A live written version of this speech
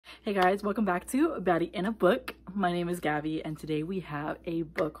Hey guys, welcome back to Baddie and a Book. My name is Gabby and today we have a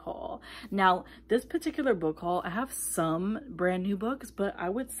book haul. Now, this particular book haul, I have some brand new books, but I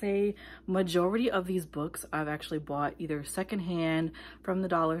would say majority of these books I've actually bought either secondhand from the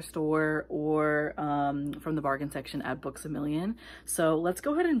dollar store or from the bargain section at Books A Million. So let's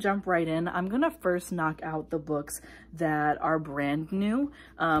go ahead and jump right in. I'm gonna first knock out the books that are brand new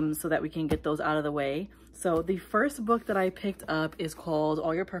so that we can get those out of the way. So the first book that I picked up is called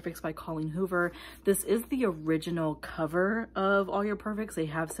All Your Perfects by Colleen Hoover. This is the original cover of All Your Perfects. They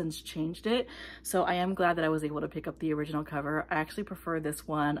have since changed it. So I am glad that I was able to pick up the original cover. I actually prefer this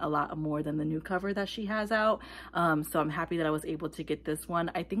one a lot more than the new cover that she has out. So I'm happy that I was able to get this one.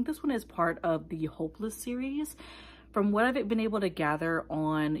 I think this one is part of the Hopeless series. From what I've been able to gather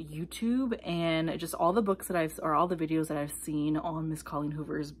on YouTube and just all the books that all the videos that I've seen on Miss Colleen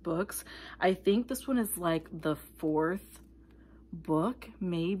Hoover's books, I think this one is like the fourth book,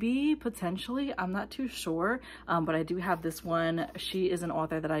 maybe, potentially. I'm not too sure, but I do have this one. She is an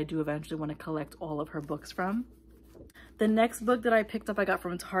author that I do eventually want to collect all of her books from. The next book that I picked up I got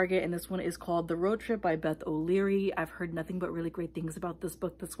from Target, and this one is called The Road Trip by Beth O'Leary. I've heard nothing but really great things about this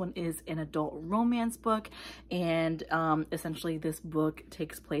book. This one is an adult romance book, and essentially this book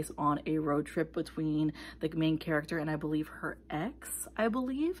takes place on a road trip between the main character and I believe her ex, I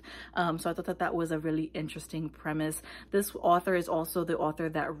believe. So I thought that that was a really interesting premise. This author is also the author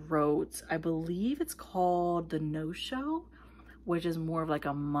that wrote, I believe it's called The No-Show, which is more of like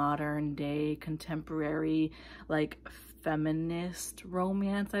a modern day contemporary like feminist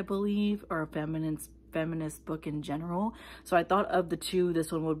romance, I believe, or a feminist book in general. So I thought of the two,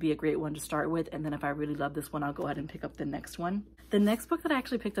 this one would be a great one to start with, and then if I really love this one, I'll go ahead and pick up the next one. The next book that I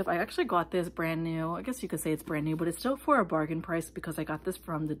actually picked up, I actually got this brand new. I guess you could say it's brand new, but it's still for a bargain price because I got this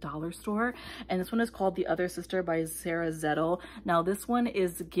from the dollar store. And this one is called The Other Sister by Sarah Zettel. Now this one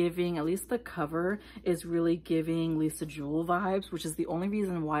is giving, at least the cover is really giving Lisa Jewell vibes, which is the only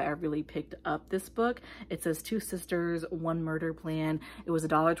reason why I really picked up this book. It says 2 sisters, 1 murder plan. It was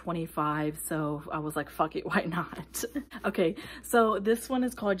 $1.25, so I was like, fuck it, why not? Okay, so this one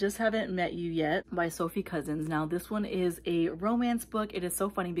is called Just Haven't Met You Yet by Sophie Cousins. Now this one is a romance book. It is so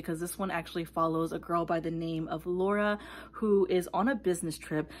funny because this one actually follows a girl by the name of Laura who is on a business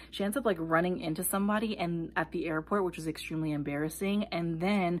trip. She ends up like running into somebody and at the airport, which is extremely embarrassing. And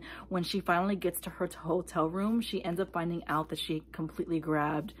then when she finally gets to her hotel room, she ends up finding out that she completely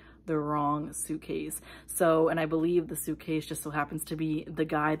grabbed the wrong suitcase. So, and I believe the suitcase just so happens to be the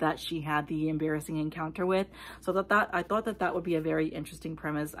guy that she had the embarrassing encounter with. So I thought that that would be a very interesting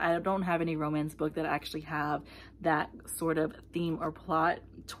premise. I don't have any romance book that actually have that sort of theme or plot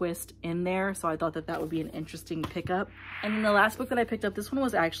twist in there. So I thought that that would be an interesting pickup. And then the last book that I picked up, this one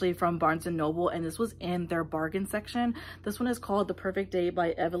was actually from Barnes & Noble, and this was in their bargain section. This one is called The Perfect Day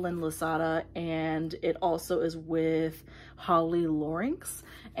by Evelyn Lozada, and it also is with Holly Lawrence.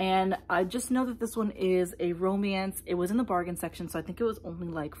 And I just know that this one is a romance. It was in the bargain section, so I think it was only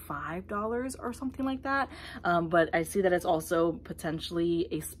like $5 or something like that. But I see that it's also potentially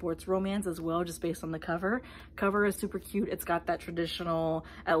a sports romance as well, just based on the cover. Cover is super cute. It's got that traditional,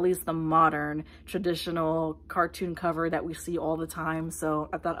 at least the modern, traditional cartoon cover that we see all the time. So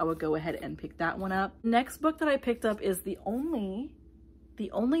I thought I would go ahead and pick that one up. Next book that I picked up is the only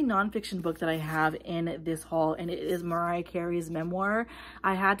nonfiction book that I have in this haul, and it is Mariah Carey's memoir.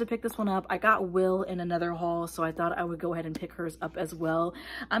 I had to pick this one up. I got Will in another haul, so I thought I would go ahead and pick hers up as well.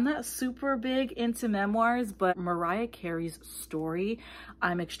 I'm not super big into memoirs, but Mariah Carey's story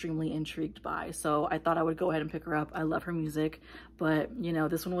I'm extremely intrigued by, so I thought I would go ahead and pick her up. I love her music, but you know,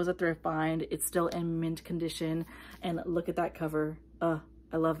 this one was a thrift find. It's still in mint condition, and look at that cover. I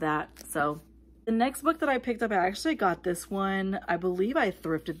love that. So the next book that I picked up, I actually got this one. I believe I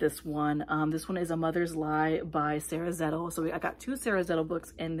thrifted this one. This one is A Mother's Lie by Sarah Zettel. So I got 2 Sarah Zettel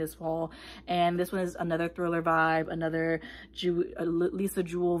books in this haul. And this one is another thriller vibe, another Lisa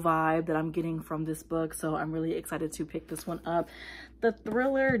Jewell vibe that I'm getting from this book. So I'm really excited to pick this one up. The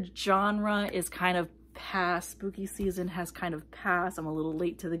thriller genre is kind of past. Spooky season has kind of passed. I'm a little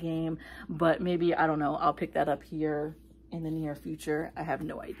late to the game, but maybe, I don't know, I'll pick that up here in the near future. I have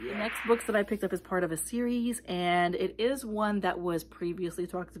no idea. The next books that I picked up is part of a series, and it is one that was previously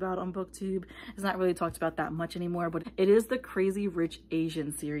talked about on BookTube. It's not really talked about that much anymore, but it is the Crazy Rich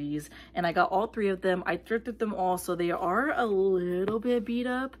Asian series, and I got all 3 of them. I thrifted them all, so they are a little bit beat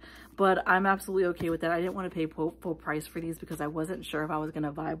up, but I'm absolutely okay with that. I didn't want to pay full price for these because I wasn't sure if I was going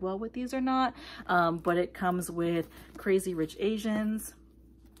to vibe well with these or not, but it comes with Crazy Rich Asians,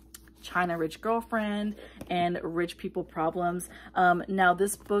 China Rich Girlfriend and Rich People Problems. Now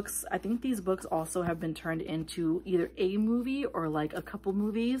I think these books also have been turned into either a movie or like a couple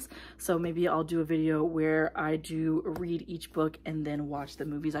movies. So maybe I'll do a video where I do read each book and then watch the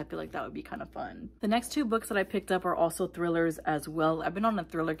movies. I feel like that would be kind of fun. The next two books that I picked up are also thrillers as well. I've been on a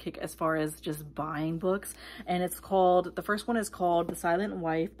thriller kick as far as just buying books, and the first one is called The Silent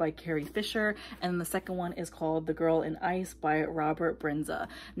Wife by Carrie Fisher, and the second one is called The Girl in Ice by Robert Brenza.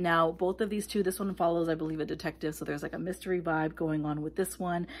 Now, both of these two, this one follows, I believe, a detective, so there's like a mystery vibe going on with this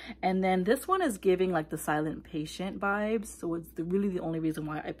one, and then this one is giving like the silent patient vibes, so it's really the only reason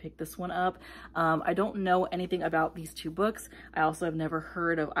why I picked this one up. I don't know anything about these two books. I also have never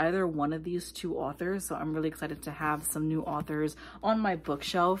heard of either one of these two authors, so I'm really excited to have some new authors on my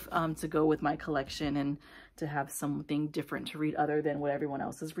bookshelf to go with my collection and to have something different to read other than what everyone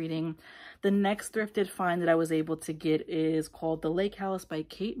else is reading. The next thrifted find that I was able to get is called The Lake House by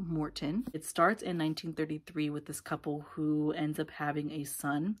Kate Morton. It starts in 1933 with this couple who ends up having a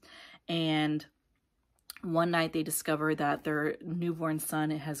son, and one night they discover that their newborn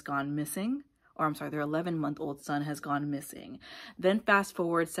son has gone missing. Or I'm sorry, their 11-month-old son has gone missing. Then fast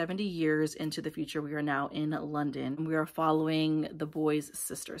forward 70 years into the future, we are now in London. We are following the boy's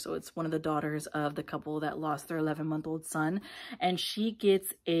sister. So it's one of the daughters of the couple that lost their 11-month-old son. And she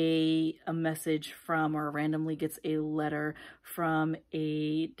gets a message from, or randomly gets a letter from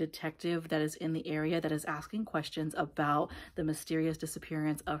a detective that is in the area that is asking questions about the mysterious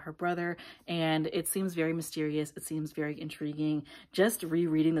disappearance of her brother. And it seems very mysterious. It seems very intriguing. Just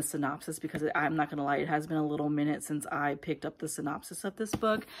rereading the synopsis, because I'm not gonna lie, it has been a little minute since I picked up the synopsis of this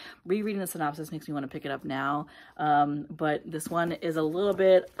book. Rereading the synopsis makes me want to pick it up now. But this one is a little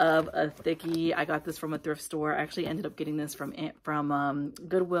bit of a thickie. I got this from a thrift store. I actually ended up getting this from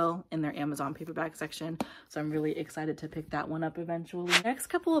Goodwill in their Amazon paperback section. So I'm really excited to pick that one up eventually. Next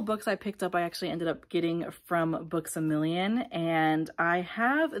couple of books I picked up, I actually ended up getting from Books A Million. And I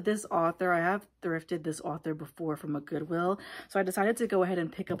have this author, I have thrifted this author before from a Goodwill. So I decided to go ahead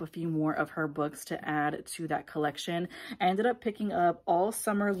and pick up a few more of her books to add to that collection. I ended up picking up All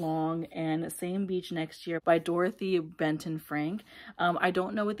Summer Long and Same Beach Next Year by Dorothy Benton Frank. I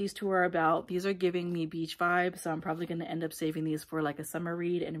don't know what these two are about. These are giving me beach vibes, so I'm probably going to end up saving these for like a summer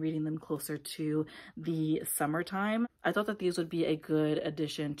read and reading them closer to the summertime. I thought that these would be a good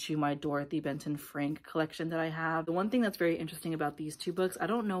addition to my Dorothy Benton Frank collection that I have. The one thing that's very interesting about these two books, I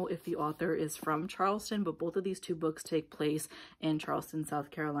don't know if the author is from Charleston, but both of these two books take place in Charleston, South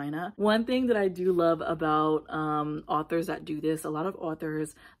Carolina. One thing that I do love about authors that do this, a lot of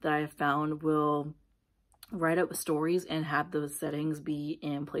authors that I have found will write up stories and have those settings be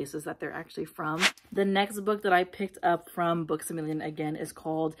in places that they're actually from. The next book that I picked up from Books A Million again is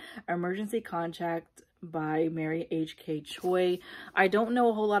called Emergency Contact by Mary H.K. Choi. I don't know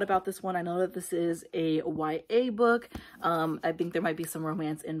a whole lot about this one. I know that this is a YA book. I think there might be some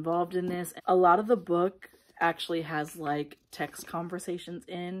romance involved in this. A lot of the book actually has like text conversations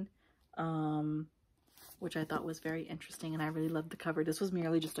in, which I thought was very interesting, and I really loved the cover. This was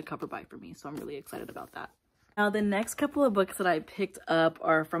merely just a cover buy for me, so I'm really excited about that. Now, the next couple of books that I picked up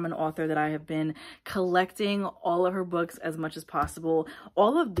are from an author that I have been collecting all of her books as much as possible.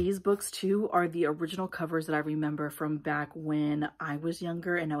 All of these books, too, are the original covers that I remember from back when I was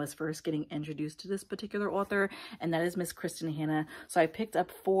younger and I was first getting introduced to this particular author, and that is Miss Kristen Hanna. So I picked up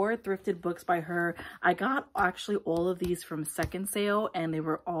 4 thrifted books by her. I got actually all of these from second sale, and they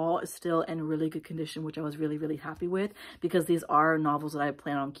were all still in really good condition, which I was really, really happy with, because these are novels that I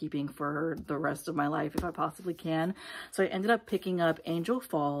plan on keeping for the rest of my life if I possibly can. So I ended up picking up Angel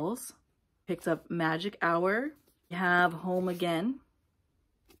Falls, picked up Magic Hour, we have Home Again,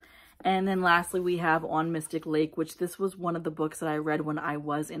 and then lastly we have On Mystic Lake, which this was one of the books that I read when I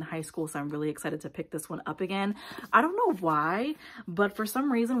was in high school, so I'm really excited to pick this one up again. I don't know why, but for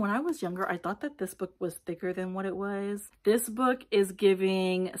some reason when I was younger I thought that this book was thicker than what it was. This book is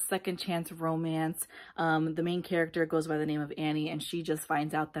giving second chance romance. The main character goes by the name of Annie, and she just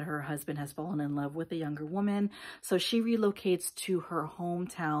finds out that her husband has fallen in love with a younger woman, so she relocates to her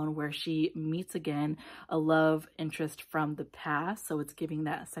hometown where she meets again a love interest from the past. So it's giving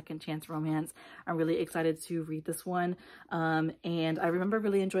that second chance romance. I'm really excited to read this one, and I remember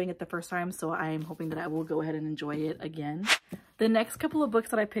really enjoying it the first time, so I'm hoping that I will go ahead and enjoy it again. The next couple of books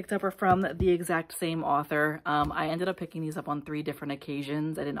that I picked up are from the exact same author. I ended up picking these up on 3 different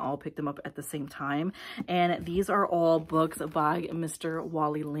occasions. I didn't all pick them up at the same time. And these are all books by Mr.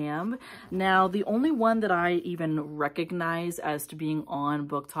 Wally Lamb. Now, the only one that I even recognize as to being on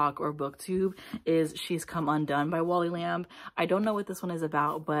BookTok or BookTube is She's Come Undone by Wally Lamb. I don't know what this one is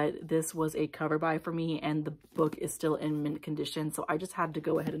about, but this was a cover buy for me and the book is still in mint condition, so I just had to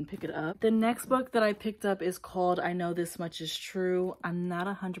go ahead and pick it up. The next book that I picked up is called I Know This Much Is True. I'm not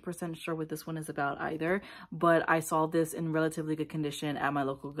 100% sure what this one is about either, but I saw this in relatively good condition at my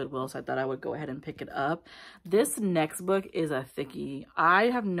local Goodwill, so I thought I would go ahead and pick it up. This next book is a thickie. I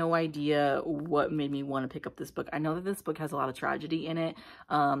have no idea what made me want to pick up this book. I know that this book has a lot of tragedy in it,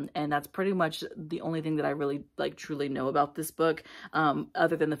 and that's pretty much the only thing that I really like truly know about this book,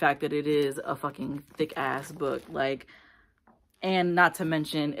 other than the fact that it is a fucking thick ass book. Like, and not to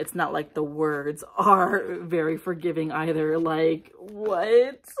mention, it's not like the words are very forgiving either. Like,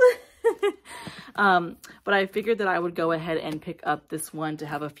 what? But I figured that I would go ahead and pick up this one to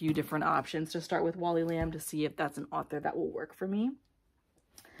have a few different options to start with Wally Lamb to see if that's an author that will work for me.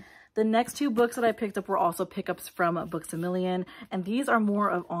 The next 2 books that I picked up were also pickups from Books A Million, and these are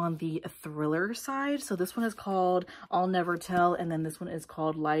more of on the thriller side. So this one is called I'll Never Tell, and then this one is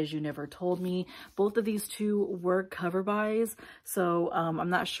called Lies You Never Told Me. Both of these 2 were cover buys, so I'm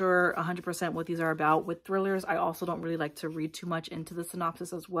not sure 100% what these are about. With thrillers, I also don't really like to read too much into the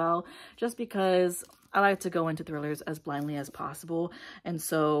synopsis as well, just because I like to go into thrillers as blindly as possible. And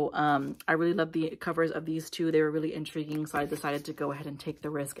so I really love the covers of these 2. They were really intriguing, so I decided to go ahead and take the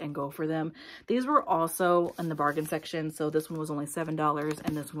risk and go for them. These were also in the bargain section, so this one was only $7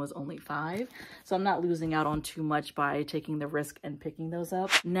 and this one was only $5. So I'm not losing out on too much by taking the risk and picking those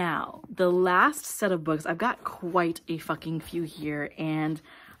up. Now, the last set of books, I've got quite a fucking few here, and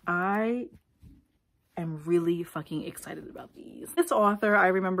I am really fucking excited about these. This author, I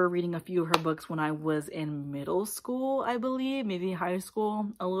remember reading a few of her books when I was in middle school, I believe, maybe high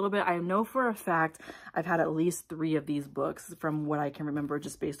school a little bit. I know for a fact I've had at least 3 of these books from what I can remember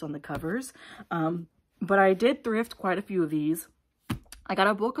just based on the covers. But I did thrift quite a few of these. I got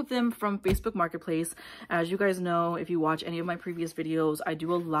a bulk of them from Facebook Marketplace. As you guys know, if you watch any of my previous videos, I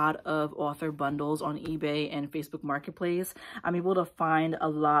do a lot of author bundles on eBay and Facebook Marketplace. I'm able to find a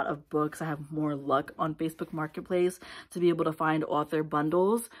lot of books. I have more luck on Facebook Marketplace to be able to find author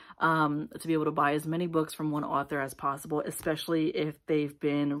bundles, to be able to buy as many books from one author as possible, especially if they've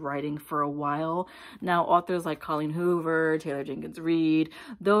been writing for a while. Now, authors like Colleen Hoover, Taylor Jenkins Reid,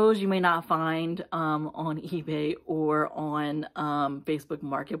 those you may not find on eBay or on Facebook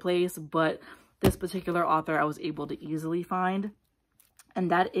Marketplace, but this particular author I was able to easily find, and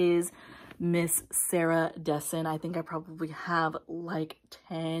that is Miss Sarah Dessen. I think I probably have like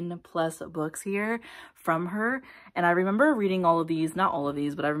 10 plus books here from her, and I remember reading all of these, not all of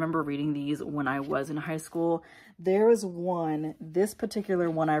these, but I remember reading these when I was in high school. There is one, this particular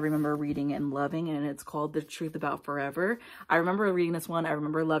one I remember reading and loving, and it's called The Truth About Forever. I remember reading this one, I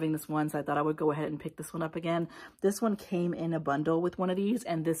remember loving this one, so I thought I would go ahead and pick this one up again. This one came in a bundle with one of these,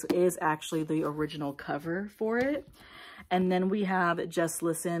 and this is actually the original cover for it. And then we have Just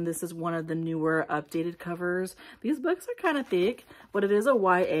Listen. This is one of the newer updated covers. These books are kind of thick, but it is a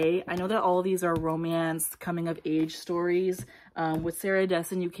YA. I know that all of these are romance, coming of age stories. With Sarah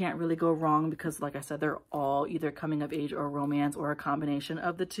Dessen, you can't really go wrong because, like I said, they're all either coming of age or romance or a combination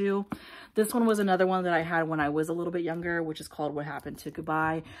of the 2. This one was another one that I had when I was a little bit younger, which is called What Happened to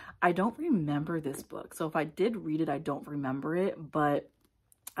Goodbye. I don't remember this book, so if I did read it, I don't remember it, but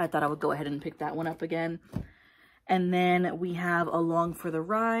I thought I would go ahead and pick that one up again. And then we have Along for the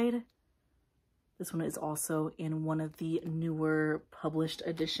Ride. This one is also in one of the newer published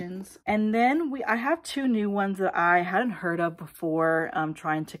editions. And then I have 2 new ones that I hadn't heard of before. I'm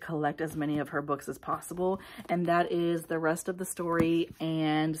trying to collect as many of her books as possible. And that is The Rest of the Story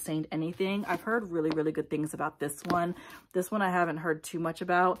and Saint Anything. I've heard really, really good things about this one. This one I haven't heard too much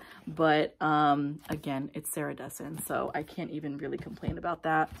about, but again, it's Sarah Dessen, so I can't even really complain about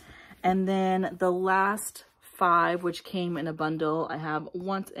that. And then the last 5, which came in a bundle, I have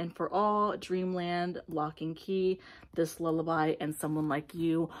Once and For All, Dreamland, Lock and Key, This Lullaby, and Someone Like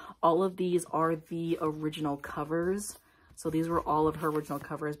You. All of these are the original covers. So these were all of her original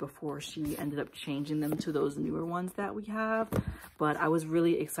covers before she ended up changing them to those newer ones that we have. But I was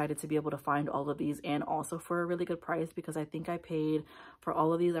really excited to be able to find all of these, and also for a really good price, because I think I paid for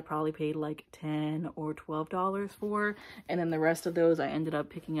all of these, I probably paid like $10 or $12 for. And then the rest of those I ended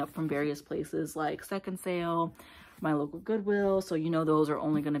up picking up from various places like Second Sale, my local Goodwill. So you know those are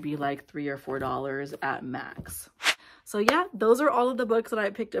only going to be like $3 or $4 at max. So yeah, those are all of the books that I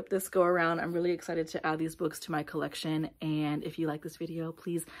picked up this go around. I'm really excited to add these books to my collection. And if you like this video,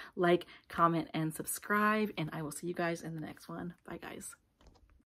 please like, comment, and subscribe. And I will see you guys in the next one. Bye guys.